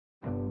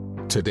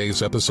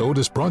Today's episode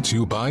is brought to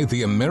you by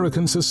the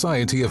American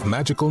Society of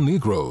Magical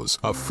Negroes,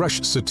 a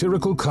fresh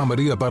satirical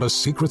comedy about a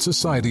secret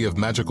society of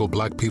magical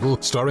black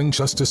people starring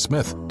Justice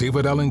Smith,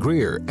 David Allen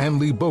Greer, Ann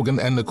Lee Bogan,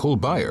 and Nicole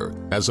Byer.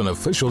 As an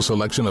official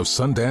selection of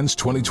Sundance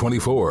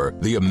 2024,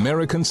 the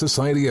American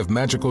Society of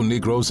Magical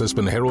Negroes has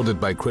been heralded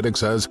by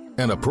critics as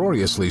an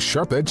uproariously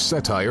sharp-edged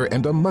satire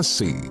and a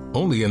must-see.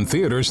 Only in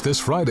theaters this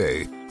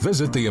Friday.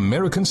 Visit the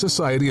American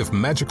Society of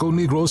Magical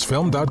Negroes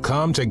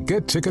Film.com to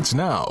get tickets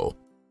now.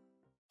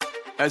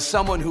 As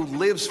someone who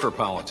lives for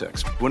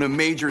politics, when a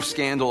major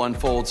scandal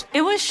unfolds,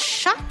 it was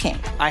shocking.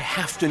 I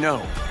have to know,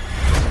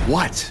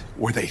 what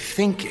were they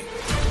thinking?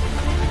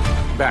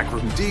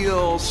 Backroom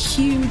deals,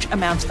 huge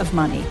amounts of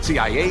money,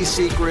 CIA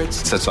secrets,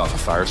 sets off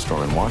a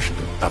firestorm in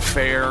Washington,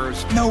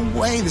 affairs. No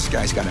way this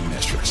guy's got a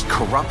mistress.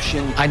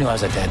 Corruption. I knew I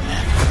was a dead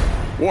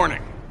man.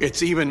 Warning,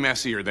 it's even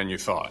messier than you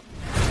thought.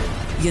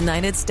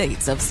 United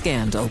States of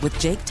Scandal with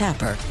Jake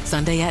Tapper,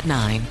 Sunday at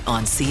 9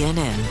 on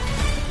CNN.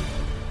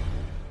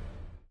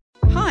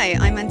 Hi,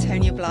 I'm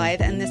Antonia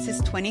Blythe, and this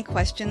is 20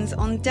 Questions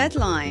on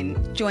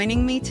Deadline.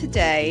 Joining me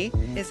today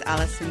is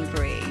Alison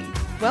Brie.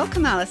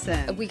 Welcome,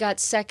 Alison. We got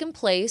second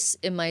place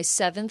in my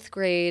 7th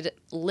grade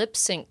lip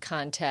sync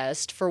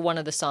contest for one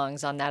of the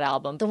songs on that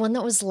album. The one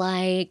that was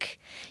like,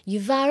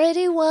 "You've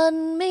already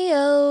won me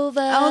over."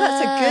 Oh,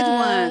 that's a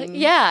good one.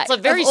 Yeah. It's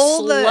like very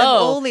slow. Of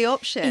all the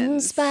options. In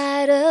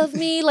spite of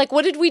me. Like,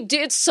 what did we do?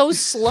 It's so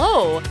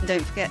slow.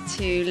 Don't forget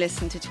to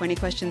listen to 20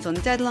 Questions on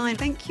Deadline.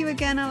 Thank you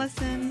again,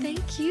 Alison.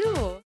 Thank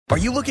you. Are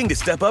you looking to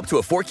step up to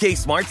a 4K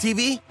smart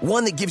TV?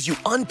 One that gives you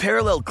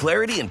unparalleled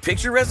clarity and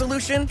picture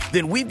resolution?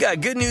 Then we've got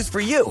good news for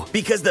you,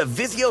 because the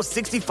Vizio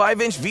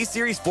 65-inch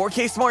V-Series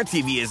 4K smart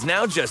TV is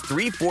now just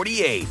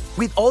 $348.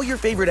 With all your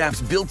favorite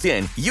apps built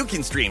in, you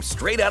can stream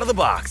straight out of the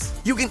box.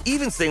 You can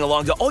even sing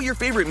along to all your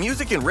favorite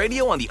music and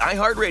radio on the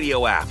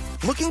iHeartRadio app.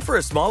 Looking for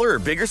a smaller or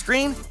bigger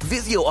screen?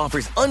 Vizio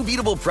offers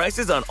unbeatable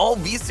prices on all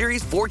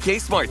V-Series 4K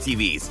smart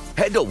TVs.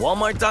 Head to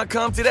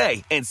Walmart.com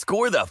today and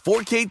score the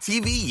 4K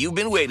TV you've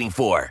been waiting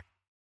for.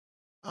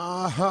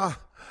 I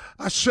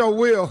sure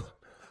will.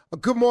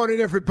 Good morning,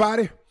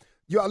 everybody.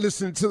 Y'all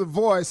listening to The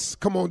Voice.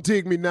 Come on,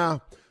 dig me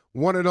now.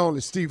 One and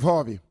only Steve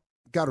Harvey.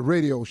 Got a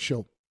radio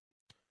show.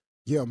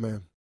 Yeah,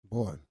 man.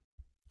 Boy,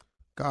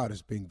 God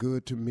has been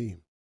good to me.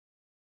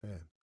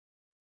 Man,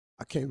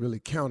 I can't really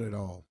count it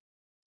all.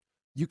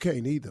 You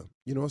can't either.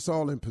 You know, it's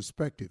all in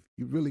perspective.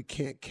 You really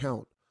can't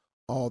count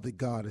all that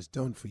God has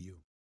done for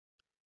you.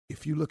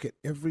 If you look at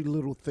every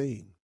little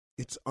thing,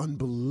 it's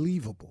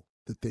unbelievable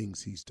the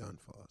things he's done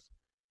for us.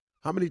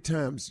 How many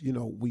times, you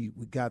know, we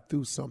got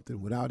through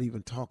something without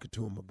even talking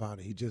to him about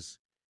it? He just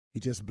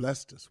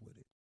blessed us with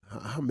it.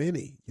 How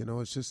many? You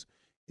know, it's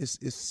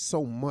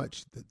so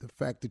much. The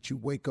fact that you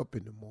wake up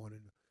in the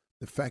morning,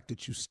 the fact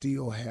that you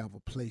still have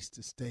a place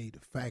to stay, the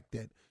fact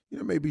that, you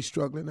know, maybe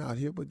struggling out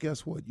here, but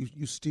guess what?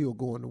 You still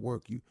going to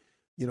work. You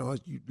know,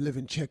 you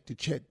living check to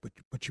check,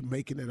 but you're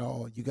making it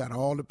all. You got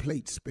all the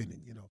plates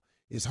spinning, you know.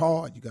 It's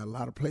hard. You got a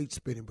lot of plates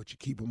spinning, but you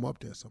keep them up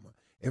there somehow.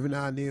 Every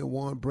now and then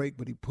one break,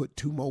 but he put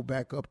 2 more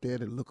back up there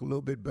that look a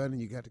little bit better, and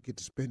you got to get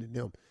to spinning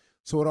them.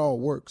 So it all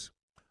works.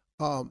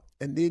 And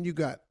then you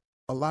got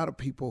a lot of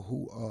people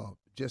who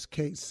just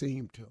can't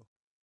seem to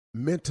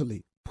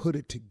mentally put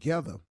it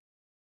together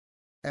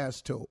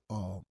as to,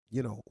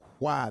 you know,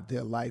 why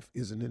their life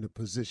isn't in the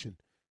position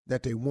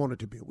that they want it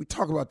to be. We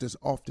talk about this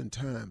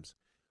oftentimes,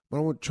 but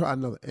I want to try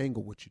another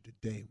angle with you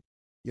today.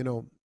 You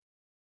know,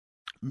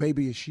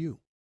 maybe it's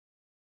you.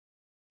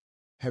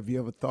 Have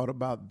you ever thought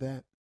about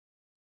that?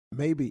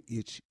 Maybe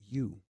it's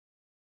you.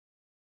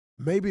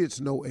 Maybe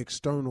it's no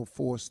external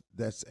force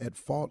that's at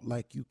fault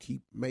like you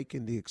keep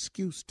making the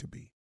excuse to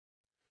be.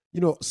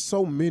 You know,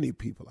 so many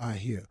people I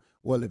hear,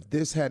 well, if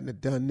this hadn't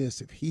have done this,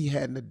 if he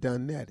hadn't have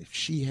done that, if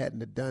she hadn't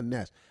have done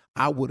that,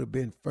 I would have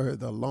been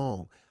further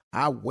along.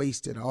 I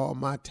wasted all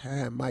my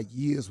time, my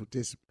years with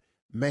this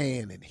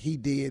man, and he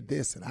did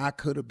this, and I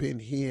could have been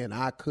here, and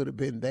I could have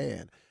been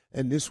there.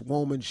 And this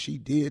woman, she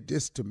did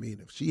this to me,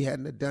 and if she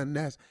hadn't have done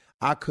that,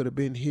 I could have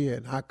been here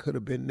and I could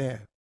have been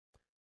there.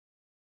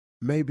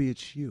 Maybe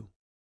it's you.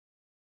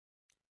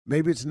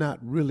 Maybe it's not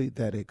really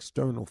that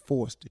external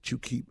force that you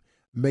keep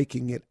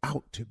making it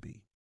out to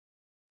be.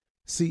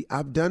 See,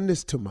 I've done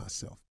this to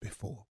myself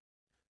before.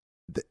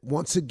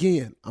 Once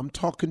again, I'm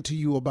talking to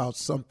you about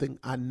something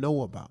I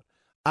know about.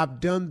 I've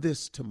done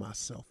this to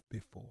myself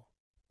before.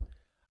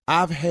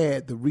 I've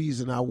had the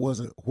reason I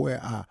wasn't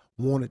where I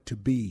wanted to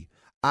be.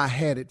 I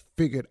had it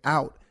figured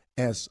out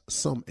as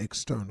some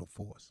external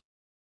force.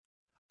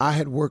 I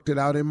had worked it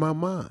out in my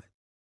mind.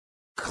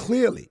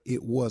 Clearly,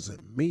 it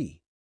wasn't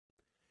me.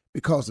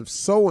 Because if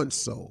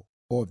so-and-so,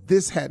 or if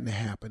this hadn't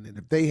happened, and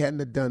if they hadn't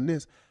have done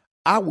this,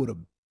 I would have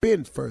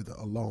been further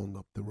along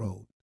up the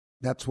road.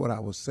 That's what I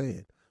was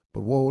saying.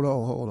 But hold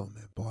on,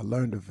 man. Boy, I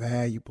learned a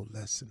valuable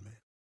lesson, man.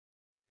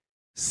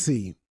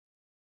 See,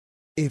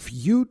 if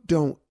you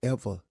don't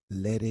ever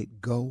let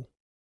it go,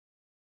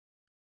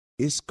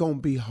 it's going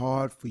to be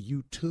hard for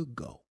you to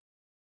go.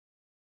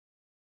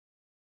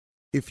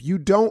 If you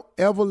don't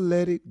ever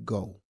let it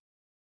go,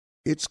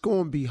 it's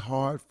going to be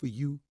hard for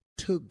you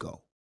to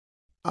go.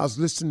 I was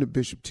listening to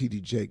Bishop T.D.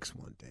 Jakes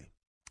one day,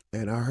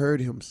 and I heard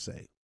him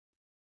say,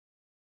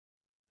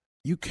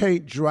 you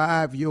can't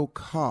drive your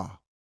car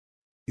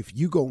if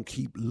you going to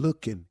keep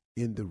looking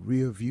in the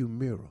rearview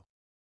mirror.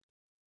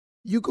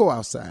 You go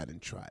outside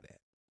and try that.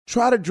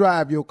 Try to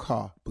drive your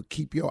car, but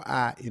keep your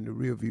eye in the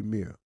rearview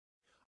mirror.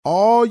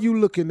 All you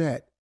looking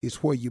at is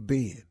where you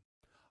been.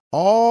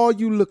 All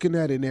you looking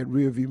at in that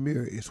rearview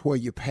mirror is where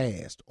you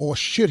passed or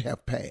should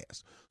have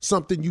passed,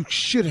 something you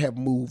should have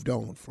moved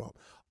on from.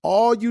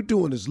 All you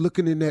doing is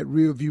looking in that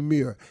rearview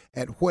mirror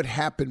at what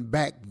happened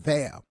back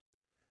there.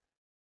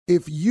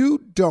 If you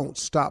don't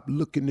stop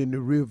looking in the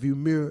rearview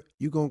mirror,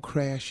 you're going to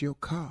crash your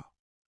car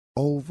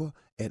over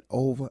and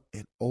over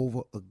and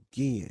over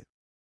again.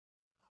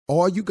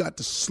 Or you got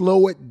to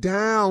slow it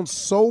down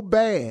so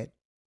bad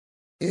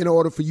in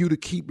order for you to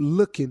keep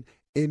looking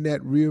in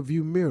that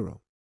rearview mirror.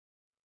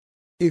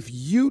 If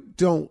you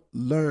don't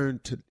learn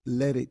to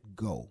let it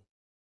go,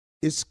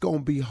 it's going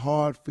to be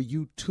hard for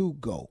you to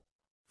go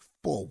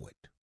forward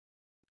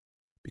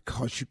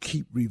because you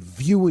keep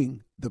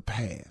reviewing the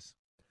past.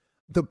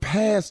 The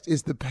past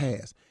is the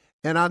past.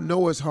 And I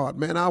know it's hard.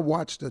 Man, I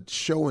watched a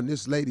show and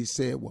this lady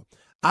said, well,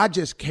 I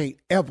just can't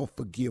ever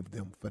forgive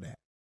them for that.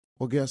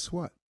 Well, guess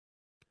what?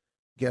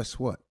 Guess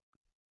what?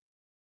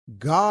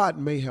 God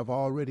may have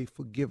already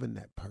forgiven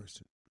that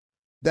person.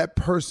 That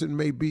person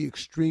may be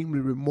extremely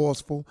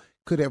remorseful,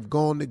 could have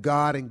gone to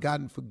God and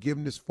gotten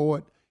forgiveness for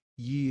it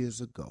years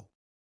ago.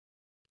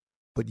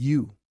 But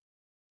you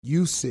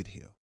sit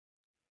here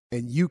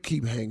and you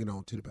keep hanging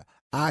on to the past.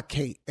 I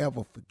can't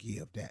ever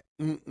forgive that.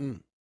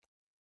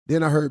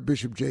 Then I heard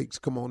Bishop Jakes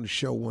come on the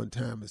show one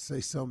time and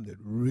say something that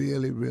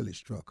really, really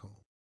struck home.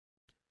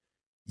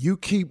 You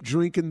keep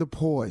drinking the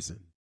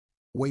poison,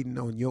 waiting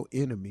on your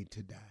enemy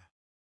to die.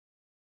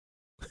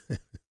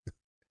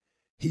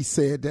 He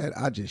said that,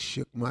 I just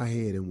shook my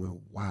head and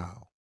went,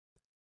 wow.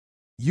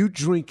 You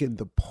drinking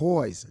the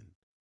poison,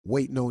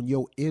 waiting on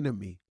your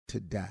enemy to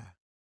die.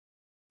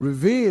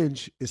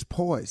 Revenge is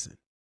poison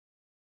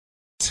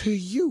to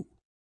you.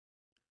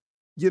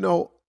 You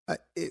know,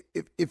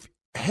 if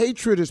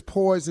hatred is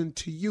poison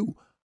to you,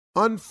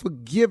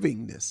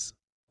 unforgivingness,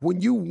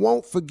 when you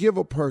won't forgive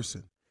a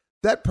person,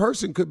 that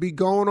person could be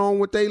going on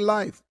with their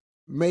life,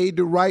 made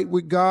to right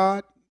with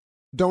God,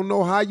 don't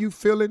know how you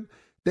feeling,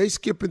 they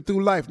skipping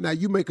through life. Now,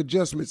 you make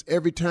adjustments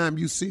every time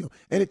you see them,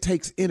 and it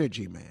takes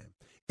energy, man.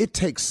 It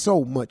takes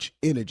so much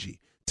energy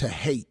to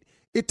hate.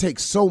 It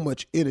takes so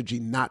much energy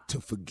not to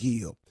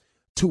forgive.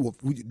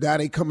 Now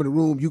they come in the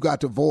room, you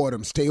got to avoid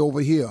them, stay over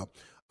here.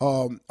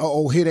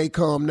 Here they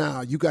come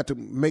now. You got to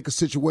make a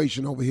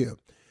situation over here.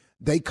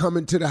 They come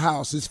into the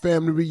house, it's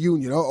family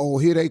reunion.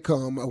 Here they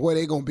come. Where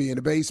they going to be, in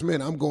the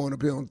basement? I'm going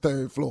up here on the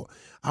third floor.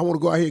 I want to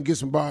go out here and get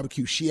some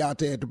barbecue. She out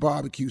there at the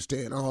barbecue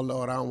stand. Oh,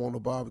 Lord, I don't want no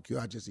barbecue.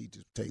 I just eat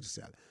this potato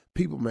salad.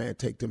 People, man,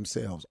 take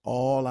themselves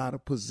all out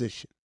of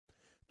position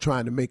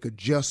trying to make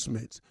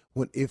adjustments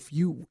when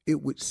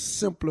it would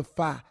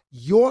simplify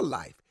your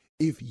life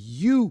if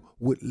you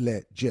would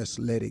just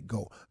let it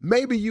go.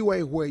 Maybe you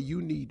ain't where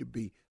you need to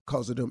be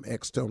because of them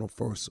external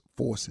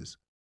forces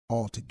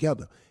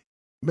altogether.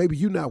 Maybe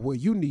you're not where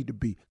you need to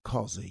be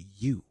because of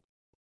you.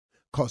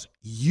 Because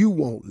you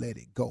won't let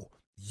it go.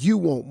 You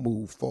won't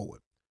move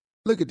forward.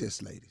 Look at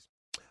this, ladies.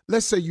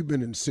 Let's say you've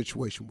been in a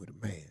situation with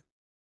a man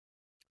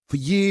for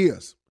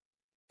years.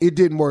 It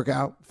didn't work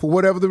out for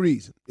whatever the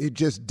reason. It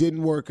just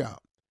didn't work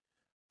out.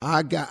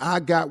 I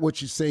got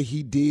what you say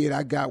he did.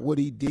 I got what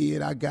he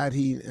did.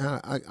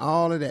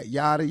 All of that,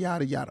 yada,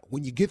 yada, yada.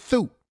 When you get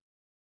through,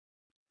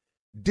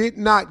 did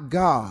not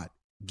God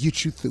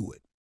get you through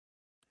it?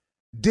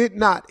 Did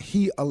not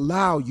he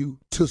allow you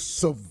to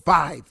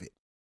survive it?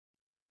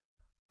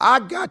 I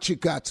got you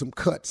got some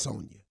cuts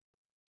on you.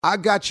 I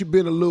got you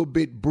been a little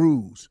bit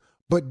bruised,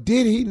 but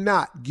did he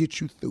not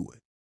get you through it?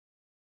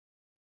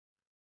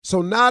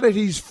 So now that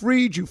he's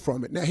freed you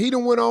from it, now he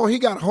done went on, he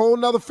got a whole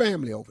nother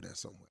family over there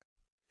somewhere.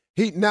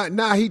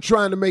 Now he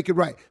trying to make it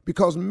right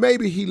because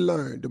maybe he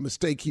learned the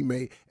mistake he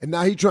made and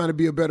now he trying to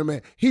be a better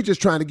man. He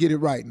just trying to get it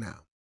right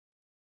now.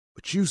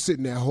 But you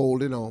sitting there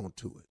holding on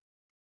to it.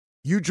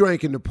 You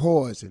drinking the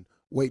poison,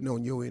 waiting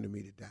on your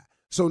enemy to die.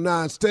 So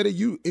now instead of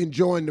you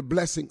enjoying the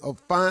blessing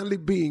of finally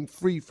being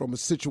free from a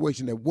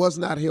situation that was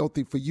not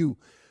healthy for you,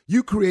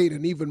 you create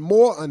an even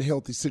more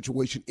unhealthy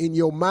situation in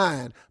your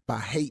mind by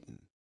hating,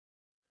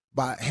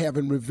 by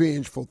having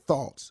revengeful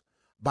thoughts,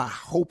 by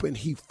hoping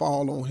he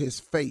fall on his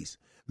face.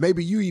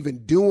 Maybe you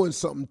even doing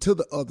something to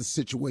the other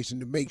situation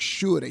to make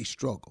sure they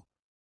struggle.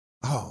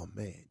 Oh,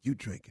 man, you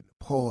drinking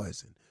the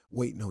poison,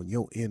 waiting on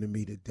your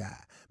enemy to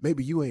die.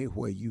 Maybe you ain't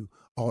where you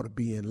ought to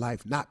be in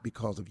life, not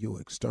because of your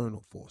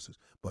external forces,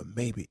 but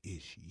maybe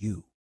it's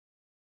you.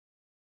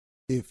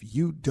 If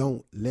you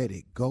don't let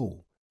it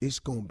go, it's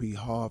going to be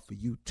hard for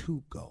you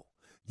to go.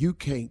 You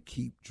can't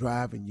keep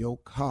driving your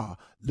car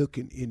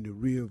looking in the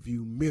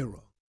rearview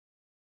mirror.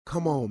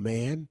 Come on,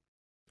 man.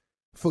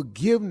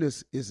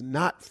 Forgiveness is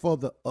not for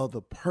the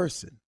other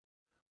person.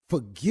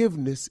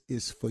 Forgiveness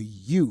is for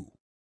you.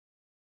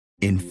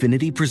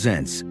 Infiniti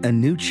presents a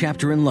new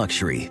chapter in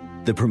luxury,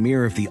 the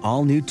premiere of the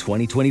all-new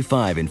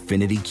 2025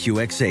 Infiniti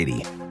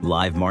QX80,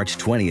 live March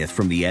 20th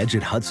from the Edge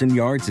at Hudson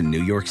Yards in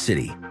New York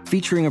City,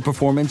 featuring a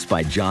performance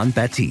by John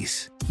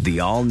Batiste. The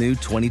all-new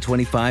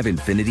 2025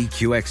 Infiniti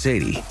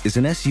QX80 is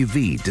an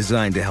SUV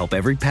designed to help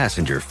every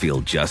passenger feel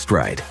just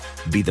right.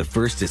 Be the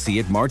first to see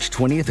it March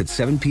 20th at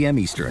 7 p.m.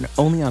 Eastern,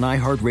 only on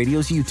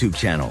iHeartRadio's YouTube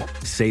channel.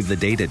 Save the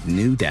date at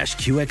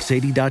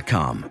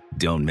new-QX80.com.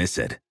 Don't miss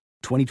it.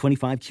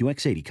 2025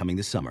 QX80 coming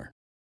this summer.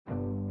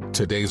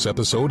 Today's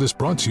episode is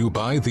brought to you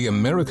by the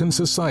American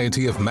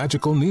Society of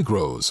Magical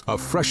Negroes, a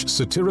fresh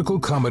satirical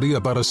comedy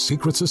about a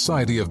secret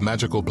society of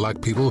magical black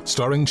people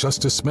starring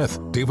Justice Smith,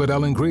 David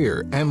Allen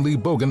Greer, Ann Lee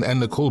Bogan, and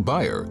Nicole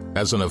Byer.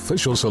 As an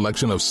official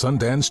selection of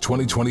Sundance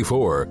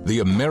 2024, the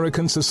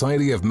American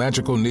Society of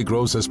Magical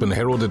Negroes has been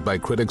heralded by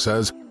critics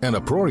as an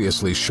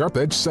uproariously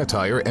sharp-edged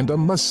satire and a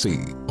must-see.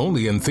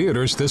 Only in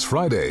theaters this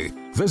Friday.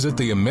 Visit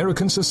the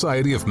American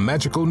Society of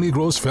Magical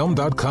Negroes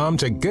Film.com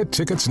to get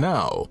tickets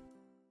now.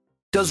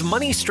 Does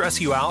money stress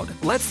you out?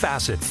 Let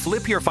Facet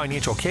flip your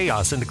financial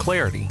chaos into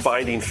clarity.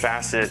 Finding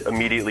Facet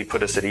immediately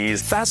put us at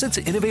ease. Facet's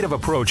innovative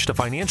approach to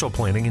financial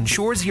planning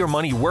ensures your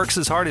money works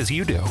as hard as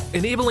you do,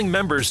 enabling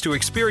members to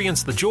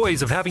experience the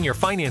joys of having your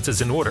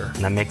finances in order.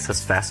 And that makes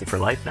us Facet for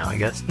life now, I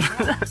guess.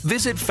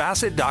 Visit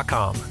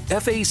Facet.com,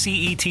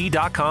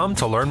 FACET.com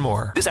to learn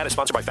more. This ad is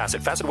sponsored by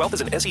Facet. Facet Wealth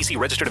is an SEC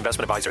registered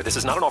investment advisor. This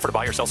is not an offer to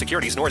buy or sell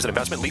securities, nor is it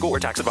investment, legal, or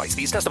tax advice.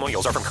 These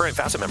testimonials are from current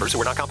Facet members who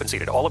are not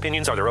compensated. All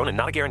opinions are their own and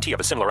not a guarantee of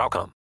a similar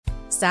outcome.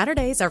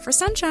 Saturdays are for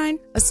sunshine,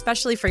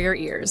 especially for your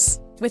ears.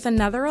 With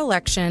another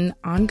election,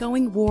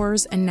 ongoing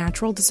wars, and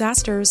natural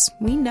disasters,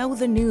 we know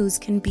the news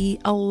can be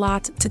a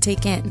lot to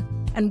take in.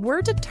 And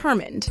we're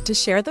determined to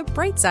share the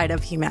bright side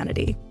of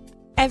humanity.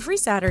 Every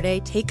Saturday,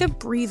 take a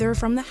breather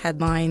from the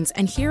headlines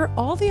and hear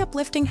all the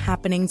uplifting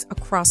happenings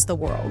across the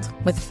world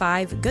with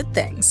 5 Good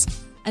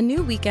Things, a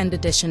new weekend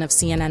edition of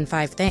CNN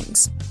 5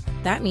 Things.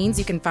 That means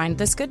you can find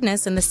this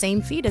goodness in the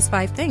same feed as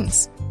 5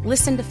 Things.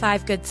 Listen to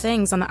 5 Good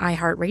Things on the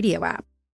iHeartRadio app.